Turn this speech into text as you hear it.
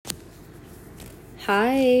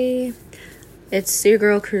Hi, it's your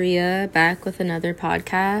girl Korea back with another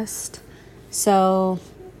podcast. So,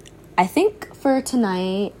 I think for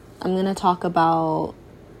tonight, I'm going to talk about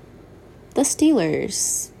the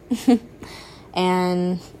Steelers.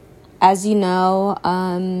 And as you know,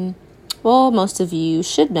 most of you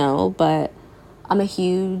should know, but I'm a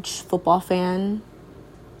huge football fan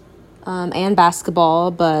and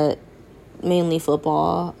basketball, but mainly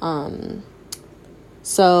football.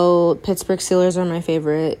 So Pittsburgh Steelers are my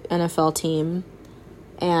favorite NFL team.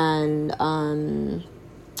 And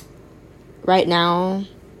right now,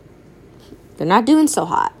 they're not doing so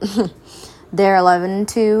hot. They're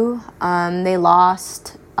 11-2. They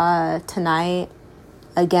lost tonight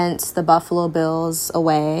against the Buffalo Bills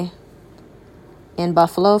away in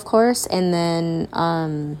Buffalo, of course. And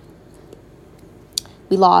then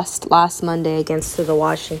we lost last Monday against the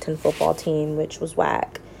Washington football team, which was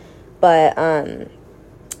whack. But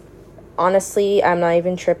honestly, I'm not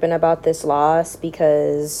even tripping about this loss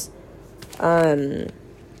because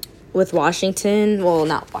with Washington, well,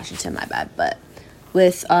 not Washington, my bad, but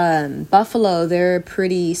with Buffalo, they're a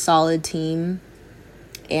pretty solid team.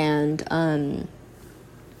 And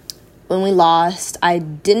when we lost, I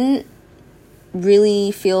didn't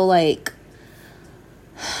really feel like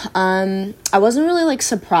I wasn't really like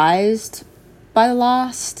surprised by the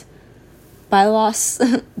loss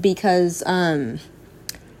because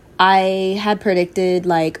I had predicted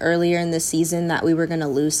like earlier in the season that we were going to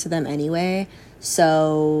lose to them anyway.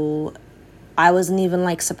 So I wasn't even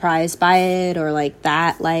like surprised by it or like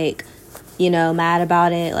that, like, mad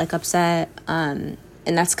about it, like upset. And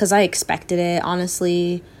that's because I expected it,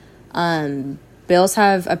 honestly. Bills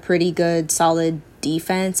have a pretty good, solid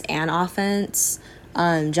defense and offense.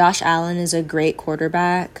 Josh Allen is a great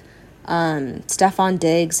quarterback. Stephon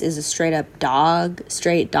Diggs is a straight dog.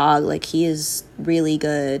 Like, he is really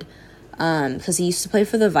good. Because he used to play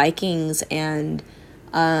for the Vikings, and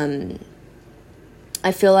I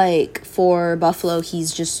feel like for Buffalo,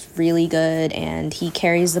 he's just really good, and he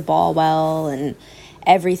carries the ball well and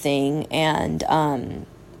everything, and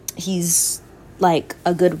he's like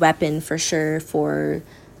a good weapon for sure for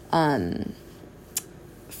the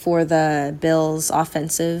Bills'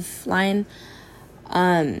 offensive line.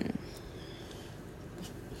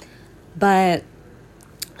 But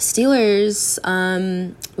Steelers,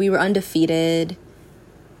 we were undefeated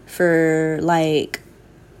for like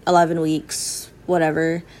 11 weeks,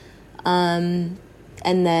 whatever. And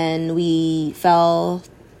then we fell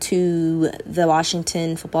to the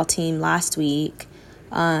Washington football team last week.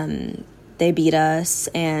 They beat us,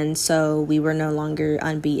 and so we were no longer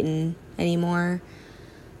unbeaten anymore.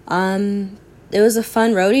 It was a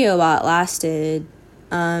fun rodeo while it lasted.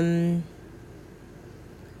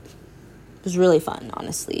 It was really fun,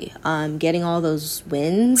 honestly. Getting all those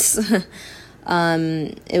wins,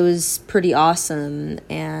 it was pretty awesome,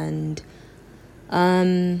 and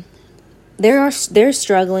they're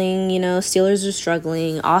struggling. Steelers are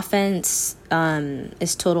struggling. Offense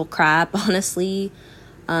is total crap, honestly.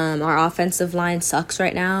 Our offensive line sucks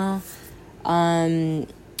right now.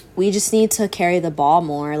 We just need to carry the ball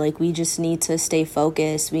more. Like, we just need to stay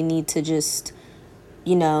focused. We need to just,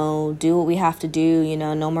 do what we have to do.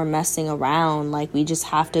 No more messing around. Like, we just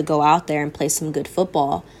have to go out there and play some good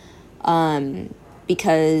football.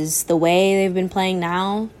 Because the way they've been playing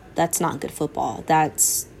now, that's not good football.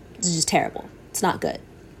 It's just terrible. It's not good.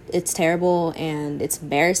 It's terrible, and it's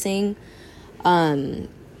embarrassing. Ben,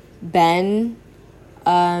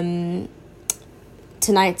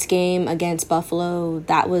 tonight's game against Buffalo,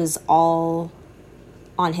 that was all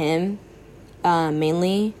on him,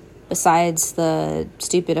 mainly, besides the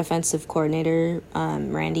stupid offensive coordinator,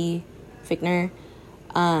 Randy Fichtner.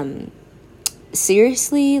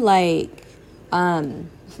 Seriously, like,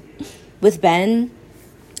 with Ben,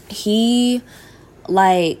 he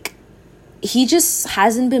just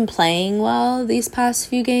hasn't been playing well these past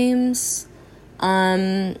few games.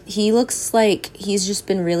 He looks like he's just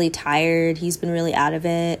been really tired. He's been really out of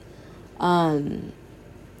it.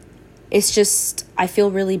 It's just, I feel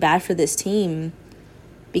really bad for this team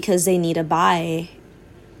because they need a bye,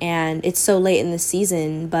 and it's so late in the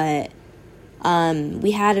season, but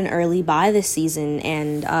we had an early bye this season,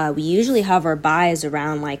 and we usually have our byes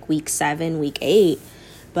around like week 7, week 8,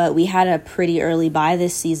 but we had a pretty early bye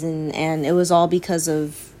this season, and it was all because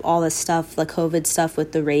of all the stuff, the COVID stuff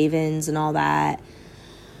with the Ravens and all that.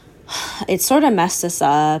 It sort of messed us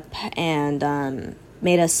up and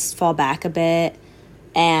made us fall back a bit.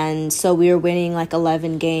 And so we were winning like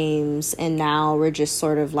 11 games, and now we're just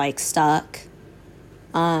sort of like stuck.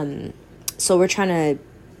 So we're trying to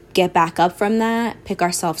get back up from that, pick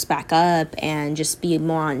ourselves back up, and just be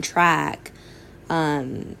more on track.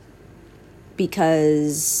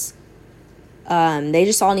 because they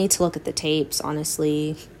just all need to look at the tapes,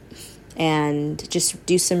 honestly, and just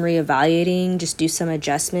do some reevaluating, just do some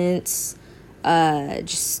adjustments,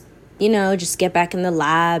 just get back in the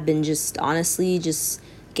lab and just honestly just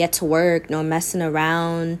get to work, no messing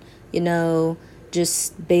around,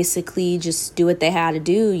 just basically just do what they had to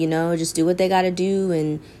do, just do what they got to do,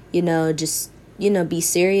 and, just, be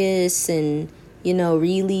serious and,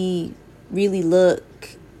 really, really look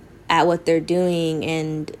at what they're doing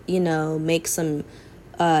and, make some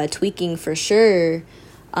tweaking for sure.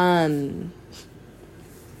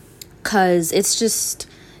 'Cause it's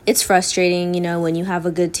frustrating, when you have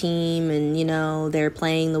a good team and, they're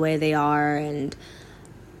playing the way they are. And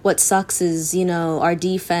what sucks is, our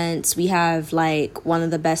defense, we have like one of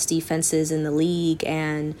the best defenses in the league.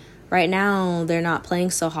 And right now they're not playing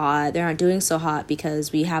so hot. They're not doing so hot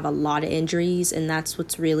because we have a lot of injuries, and that's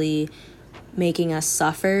what's really making us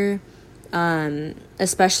suffer.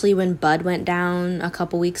 Especially when Bud went down a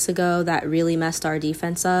couple weeks ago, that really messed our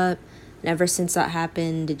defense up. And ever since that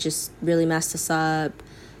happened, it just really messed us up.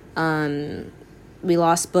 We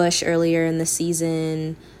lost Bush earlier in the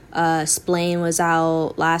season. Splain was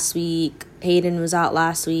out last week. Hayden was out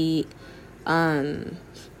last week.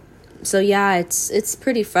 So yeah, it's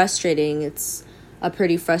pretty frustrating. It's a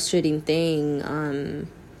pretty frustrating thing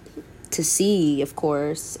to see, of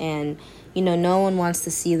course. And, no one wants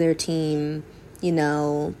to see their team,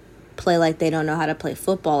 play like they don't know how to play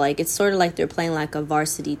football. Like, it's sort of like they're playing like a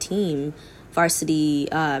varsity team, varsity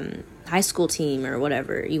high school team, or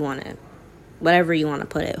whatever you want to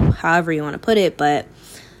put it, however you want to put it. But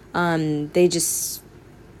they just,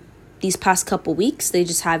 these past couple weeks, they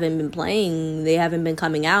just haven't been playing. They haven't been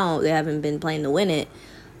coming out. They haven't been playing to win it.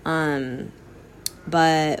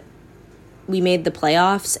 But we made the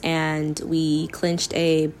playoffs and we clinched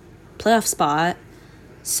a playoff spot.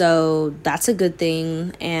 So that's a good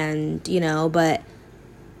thing. And, but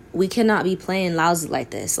we cannot be playing lousy like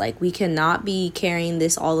this. Like, we cannot be carrying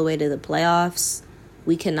this all the way to the playoffs.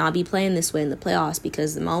 We cannot be playing this way in the playoffs,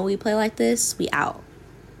 because the moment we play like this, we out.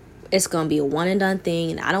 It's going to be a one and done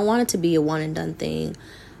thing, and I don't want it to be a one and done thing.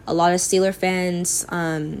 A lot of Steeler fans,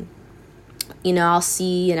 I'll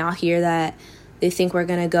see and I'll hear that they think we're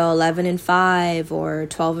going to go 11-5 or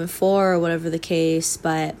 12-4 or whatever the case.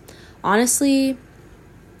 But honestly,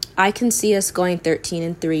 I can see us going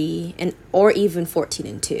 13-3 or even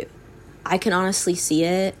 14-2. I can honestly see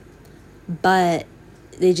it, but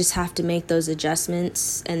they just have to make those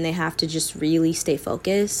adjustments, and they have to just really stay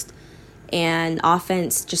focused. And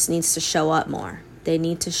offense just needs to show up more. They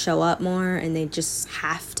need to show up more, and they just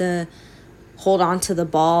have to hold on to the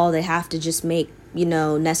ball. They have to just make,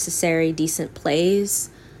 necessary, decent plays.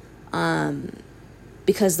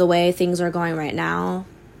 Because the way things are going right now,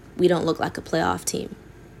 we don't look like a playoff team.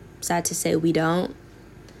 Sad to say, we don't.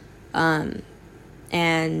 And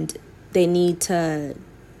they need to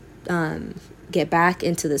get back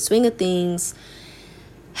into the swing of things,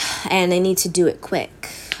 and they need to do it quick.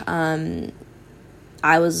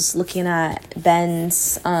 I was looking at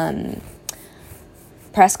Ben's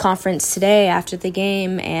press conference today after the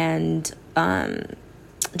game, and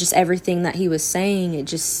just everything that he was saying, it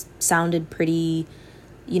just sounded pretty,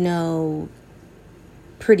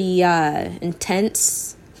 pretty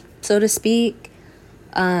intense, so to speak.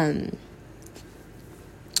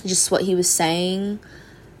 Just what he was saying.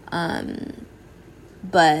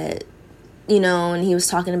 But, and he was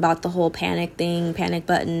talking about the whole panic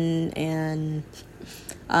button, and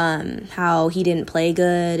how he didn't play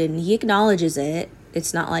good, and he acknowledges it.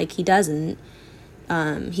 It's not like he doesn't.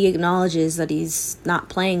 He acknowledges that he's not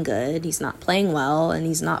playing good, he's not playing well, and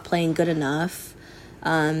he's not playing good enough.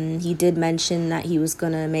 He did mention that he was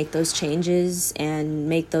going to make those changes and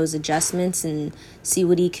make those adjustments and see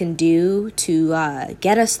what he can do to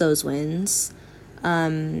get us those wins.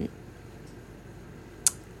 And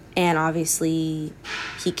obviously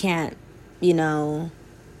he can't,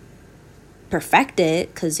 perfect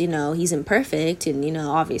it, because, he's imperfect, and,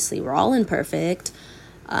 obviously we're all imperfect.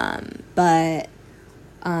 But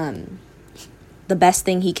the best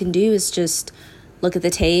thing he can do is just look at the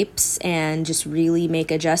tapes and just really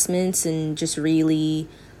make adjustments and just really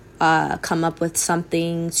come up with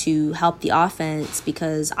something to help the offense,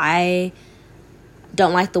 because I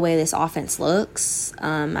don't like the way this offense looks.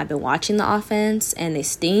 I've been watching the offense, and they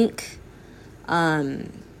stink. They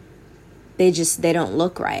don't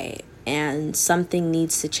look right, and something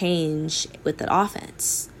needs to change with the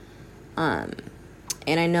offense. And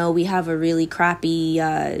I know we have a really crappy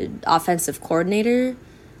offensive coordinator.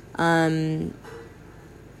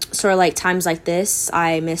 Sort of like times like this,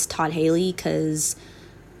 I miss Todd Haley, because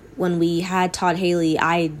when we had Todd Haley,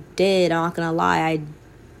 I'm not going to lie, I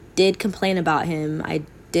did complain about him. I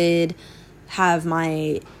did have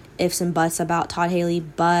my ifs and buts about Todd Haley,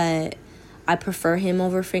 but I prefer him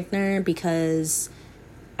over Fichtner because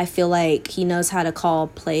I feel like he knows how to call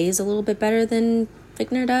plays a little bit better than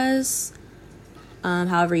Fichtner does.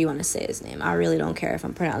 However you want to say his name. I really don't care if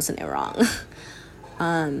I'm pronouncing it wrong.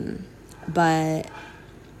 But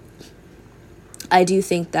I do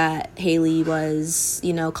think that Haley was,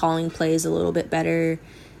 calling plays a little bit better.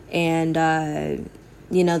 And,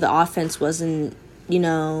 the offense wasn't,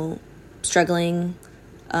 struggling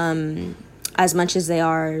as much as they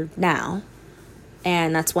are now.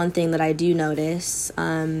 And that's one thing that I do notice.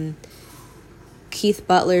 Keith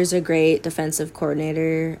Butler's a great defensive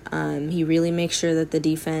coordinator. He really makes sure that the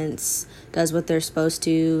defense does what they're supposed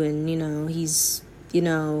to. And, he's,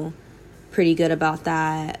 pretty good about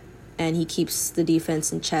that. And he keeps the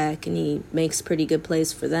defense in check. And he makes pretty good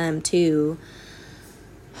plays for them, too.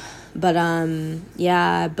 But,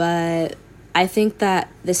 but I think that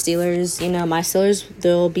the Steelers, my Steelers,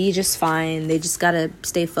 they'll be just fine. They just got to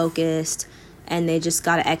stay focused. And they just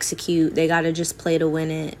got to execute. They got to just play to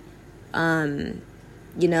win it.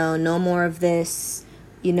 No more of this,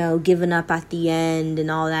 giving up at the end and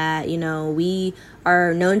all that. We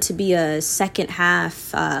are known to be a second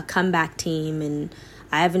half comeback team, and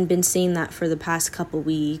I haven't been seeing that for the past couple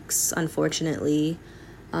weeks, unfortunately.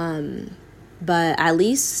 But at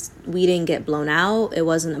least we didn't get blown out. It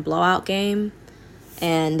wasn't a blowout game.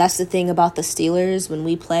 And that's the thing about the Steelers. When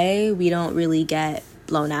we play, we don't really get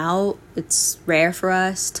blown out. It's rare for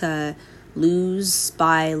us to lose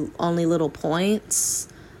by only little points.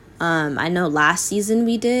 I know last season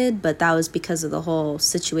we did, but that was because of the whole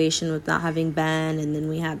situation with not having Ben, and then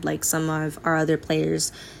we had some of our other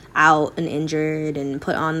players out and injured and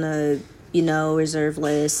put on the reserve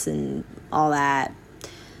list and all that.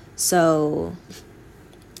 So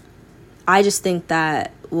I just think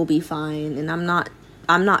that we'll be fine, and I'm not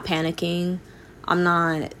panicking. I'm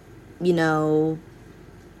not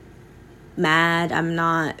mad. I'm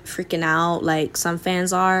not freaking out like some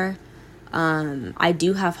fans are. I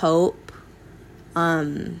do have hope.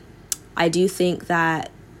 I do think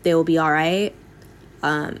that they will be all right.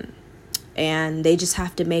 And they just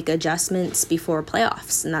have to make adjustments before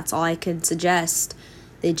playoffs. And that's all I could suggest.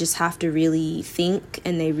 They just have to really think,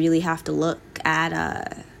 and they really have to look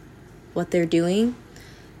at what they're doing.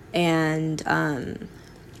 And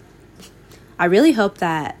I really hope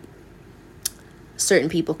that certain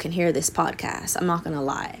people can hear this podcast. I'm not going to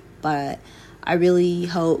lie. But I really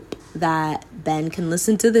hope that Ben can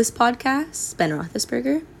listen to this podcast. Ben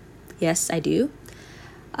Roethlisberger. Yes, I do.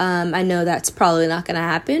 I know that's probably not going to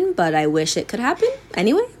happen, but I wish it could happen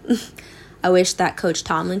anyway. I wish that Coach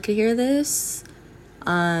Tomlin could hear this.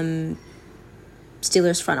 Steelers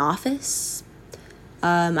front office.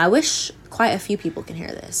 I wish quite a few people can hear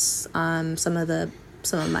this. Some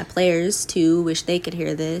of my players too wish they could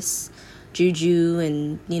hear this. Juju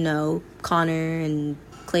and Connor and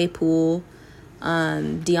Claypool.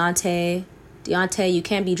 Deontay, you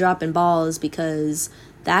can't be dropping balls because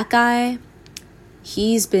that guy,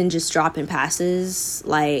 he's been just dropping passes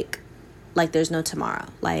like there's no tomorrow.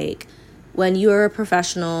 When you're a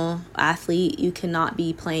professional athlete, you cannot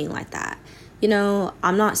be playing like that.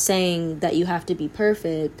 I'm not saying that you have to be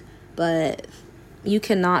perfect, but you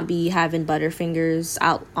cannot be having butterfingers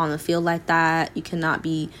out on the field like that. You cannot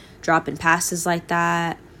be dropping passes like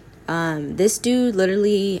that. This dude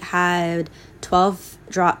literally had 12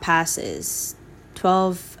 drop passes,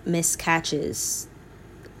 12 missed catches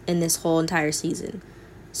in this whole entire season.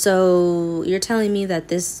 So you're telling me that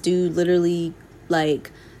this dude literally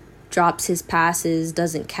drops his passes,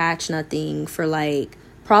 doesn't catch nothing for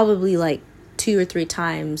probably 2 or 3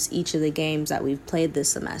 times each of the games that we've played this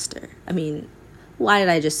semester. I mean, why did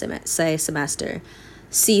I just say semester?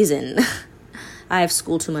 Season. I have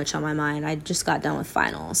school too much on my mind. I just got done with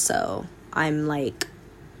finals, so I'm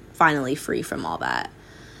finally free from all that.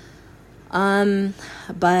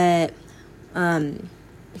 But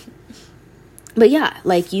yeah,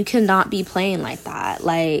 you cannot be playing like that.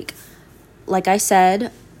 Like I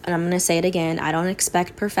said, and I'm going to say it again, I don't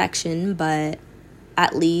expect perfection, but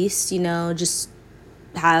at least, just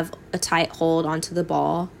have a tight hold onto the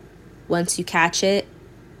ball. Once you catch it,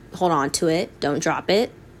 hold on to it. Don't drop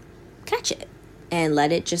it. Catch it. And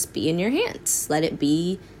let it just be in your hands. Let it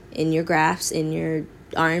be in your grasp, in your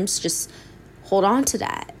arms. Just hold on to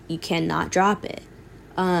that. You cannot drop it.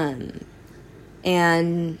 And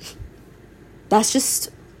that's just,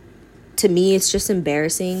 to me, it's just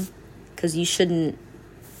embarrassing because you shouldn't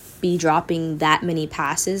be dropping that many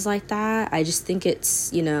passes like that. I just think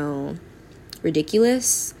it's,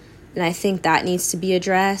 ridiculous. And I think that needs to be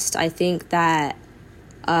addressed. I think that,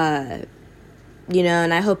 and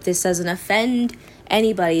I hope this doesn't offend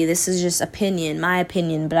anybody. This is just my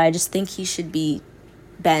opinion, but I just think he should be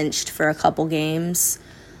benched for a couple games.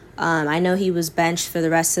 I know he was benched for the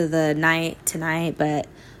rest of the night tonight, but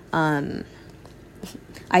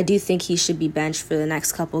I do think he should be benched for the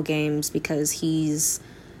next couple games because he's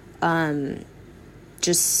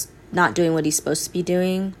just not doing what he's supposed to be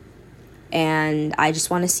doing. And I just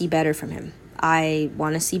want to see better from him. I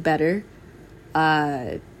want to see better.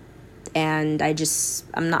 And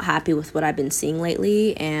I'm not happy with what I've been seeing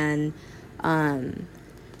lately. And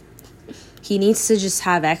he needs to just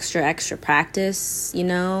have extra practice,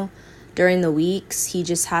 during the weeks. He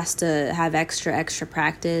just has to have extra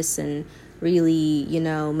practice and really,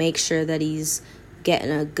 make sure that he's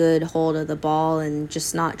getting a good hold of the ball and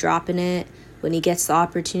just not dropping it when he gets the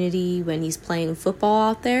opportunity, when he's playing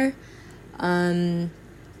football out there. And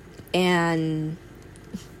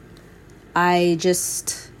I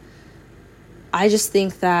just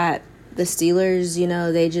think that the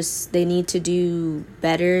Steelers, they need to do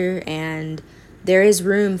better, and there is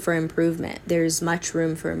room for improvement. There's much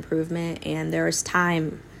room for improvement, and there is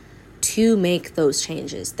time to make those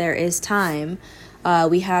changes. There is time.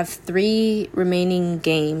 We have 3 remaining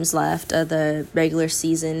games left of the regular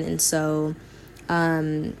season, and so,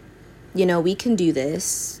 we can do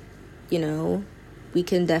this. We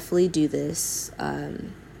can definitely do this.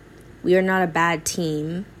 We are not a bad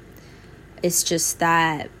team. It's just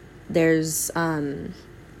that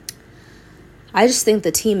I just think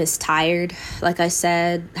the team is tired. Like I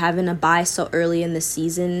said, having a bye so early in the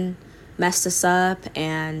season messed us up,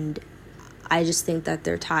 and I just think that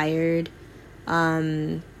they're tired.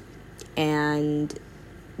 And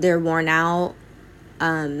they're worn out.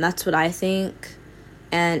 That's what I think.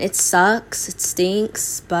 And it sucks. It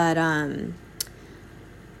stinks. But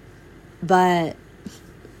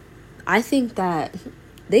I think that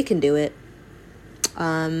they can do it.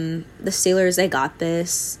 The Steelers, they got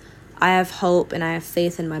this. I have hope and I have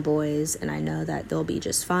faith in my boys, and I know that they'll be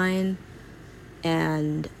just fine.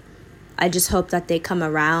 And I just hope that they come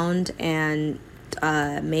around and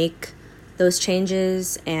make those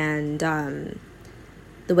changes. And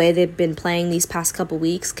the way they've been playing these past couple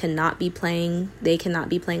weeks cannot be playing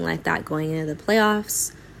like that going into the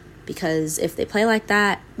playoffs, because if they play like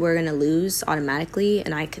that, we're going to lose automatically,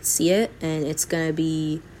 and I could see it, and it's going to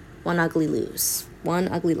be one ugly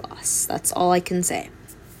loss. That's all I can say.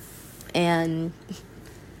 And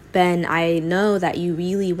Ben, I know that you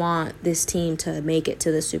really want this team to make it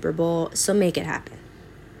to the Super Bowl, so make it happen.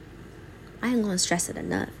 I ain't going to stress it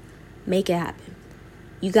enough. Make it happen.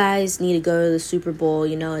 You guys need to go to the Super Bowl.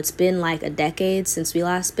 It's been like a decade since we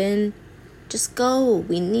last been. Just go.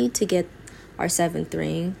 We need to get our 7th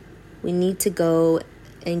ring. We need to go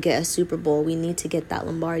and get a Super Bowl. We need to get that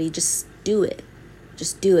Lombardi. Just do it.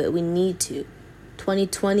 We need to.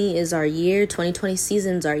 2020 is our year. 2020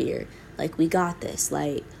 season's our year. We got this.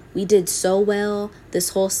 We did so well this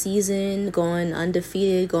whole season, going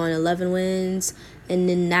undefeated, going 11 wins. And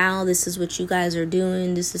then now this is what you guys are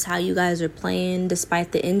doing. This is how you guys are playing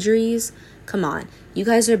despite the injuries. Come on. You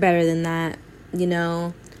guys are better than that,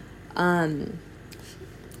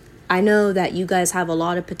 I know that you guys have a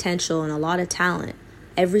lot of potential and a lot of talent.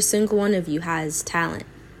 Every single one of you has talent.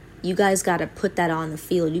 You guys got to put that on the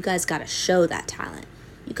field. You guys got to show that talent.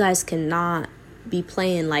 You guys cannot be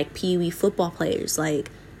playing like pee-wee football players. You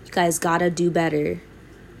guys got to do better.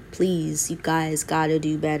 Please, you guys got to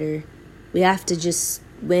do better. We have to just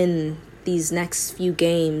win these next few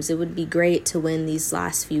games. It would be great to win these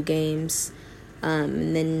last few games,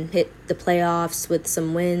 and then hit the playoffs with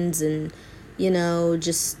some wins, and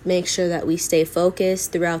just make sure that we stay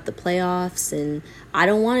focused throughout the playoffs. And I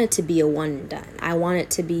don't want it to be a one and done. I want it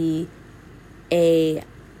to be a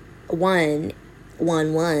 1-1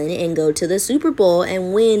 and go to the Super Bowl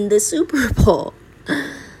and win the Super Bowl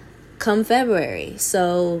come February.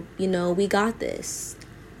 So, we got this.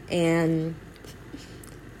 And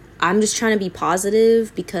I'm just trying to be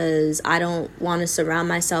positive, because I don't want to surround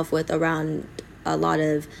myself around a lot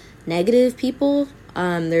of negative people.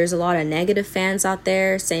 There's a lot of negative fans out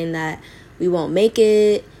there saying that we won't make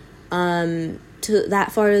it to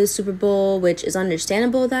that far of the Super Bowl, which is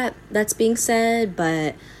understandable that that's being said,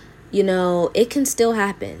 but it can still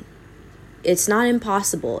happen. It's not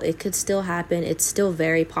impossible. It could still happen. It's still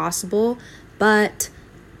very possible, but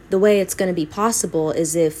the way it's going to be possible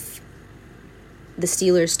is if the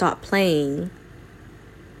Steelers stop playing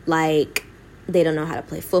like they don't know how to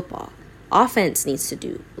play football. Offense needs to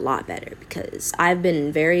do a lot better, because I've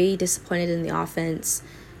been very disappointed in the offense,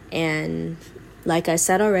 and Like I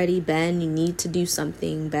said already, Ben, you need to do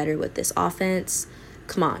something better with this offense.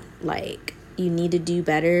 Come on, like, you need to do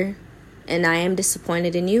better. And I am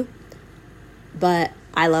disappointed in you. But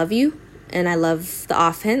I love you, and I love the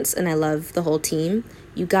offense, and I love the whole team.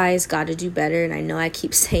 You guys got to do better, and I know I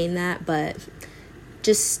keep saying that, but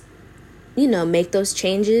just, make those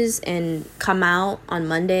changes and come out on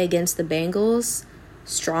Monday against the Bengals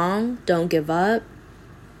strong. Don't give up.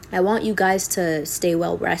 I want you guys to stay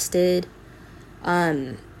well rested.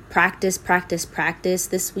 Practice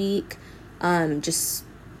this week. Just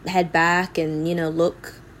head back and,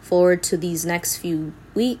 look forward to these next few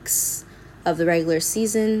weeks of the regular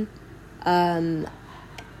season. And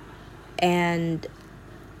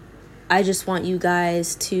I just want you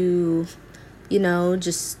guys to,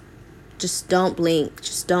 just don't blink.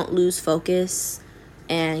 Just don't lose focus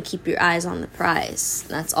and keep your eyes on the prize.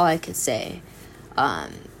 That's all I could say.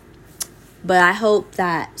 But I hope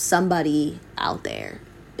that somebody out there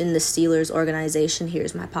in the Steelers organization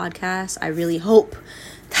hears my podcast. I really hope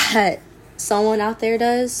that someone out there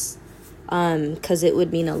does, because it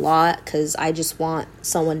would mean a lot, because I just want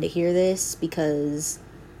someone to hear this, because,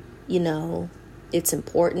 it's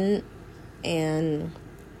important, and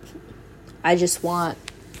I just want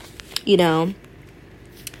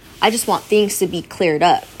things to be cleared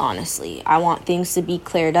up, honestly. I want things to be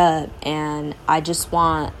cleared up, and I just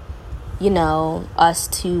want, us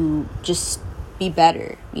to just be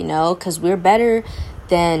better, because we're better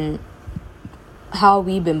than how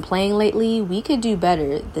we've been playing lately. We could do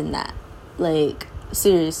better than that. Like,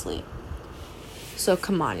 seriously. So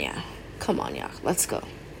come on, y'all. Let's go.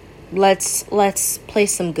 Let's play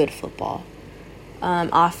some good football.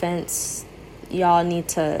 Offense, y'all need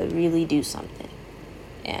to really do something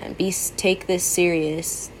and take this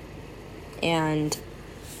serious. And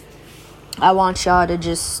I want y'all to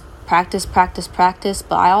just practice,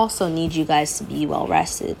 but I also need you guys to be well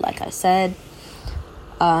rested, like I said.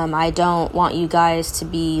 I don't want you guys to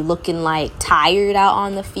be looking like tired out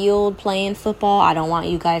on the field playing football. I don't want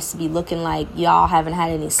you guys to be looking like y'all haven't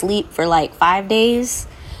had any sleep for like 5 days.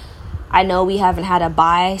 I know we haven't had a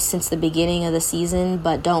bye since the beginning of the season,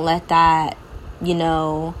 but don't let that,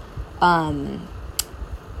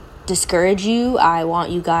 discourage you. I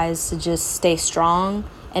want you guys to just stay strong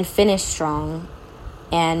and finish strong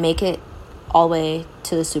and make it all the way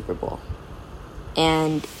to the Super Bowl.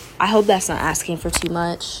 And I hope that's not asking for too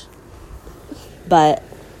much, but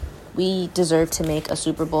we deserve to make a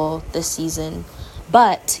Super Bowl this season.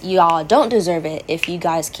 But y'all don't deserve it if you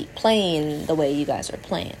guys keep playing the way you guys are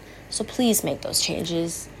playing. So please make those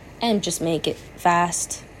changes and just make it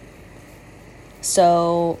fast.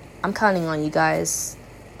 So I'm counting on you guys.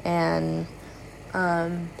 And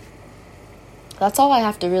that's all I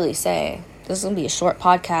have to really say. This is going to be a short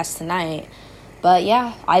podcast tonight. But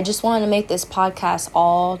yeah, I just wanted to make this podcast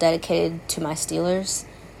all dedicated to my Steelers.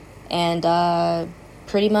 And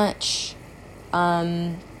pretty much,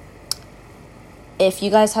 if you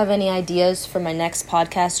guys have any ideas for my next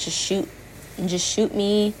podcast, just shoot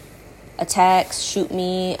me a text, shoot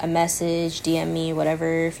me a message, DM me,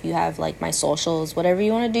 whatever. If you have like my socials, whatever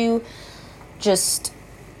you want to do, just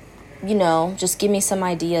give me some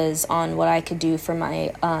ideas on what I could do for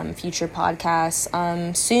my future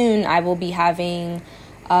podcasts. Soon I will be having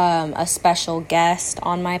a special guest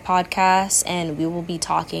on my podcast, and we will be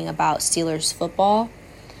talking about Steelers football.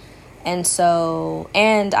 And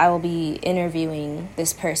I will be interviewing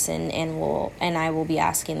this person, and I will be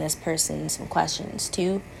asking this person some questions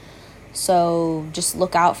too. So just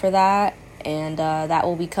look out for that, and that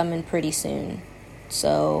will be coming pretty soon.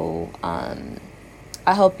 So I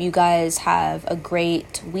hope you guys have a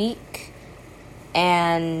great week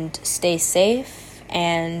and stay safe,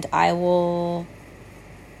 and I will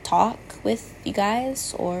talk with you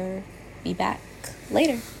guys or be back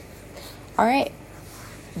later. All right.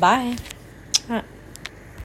 Bye.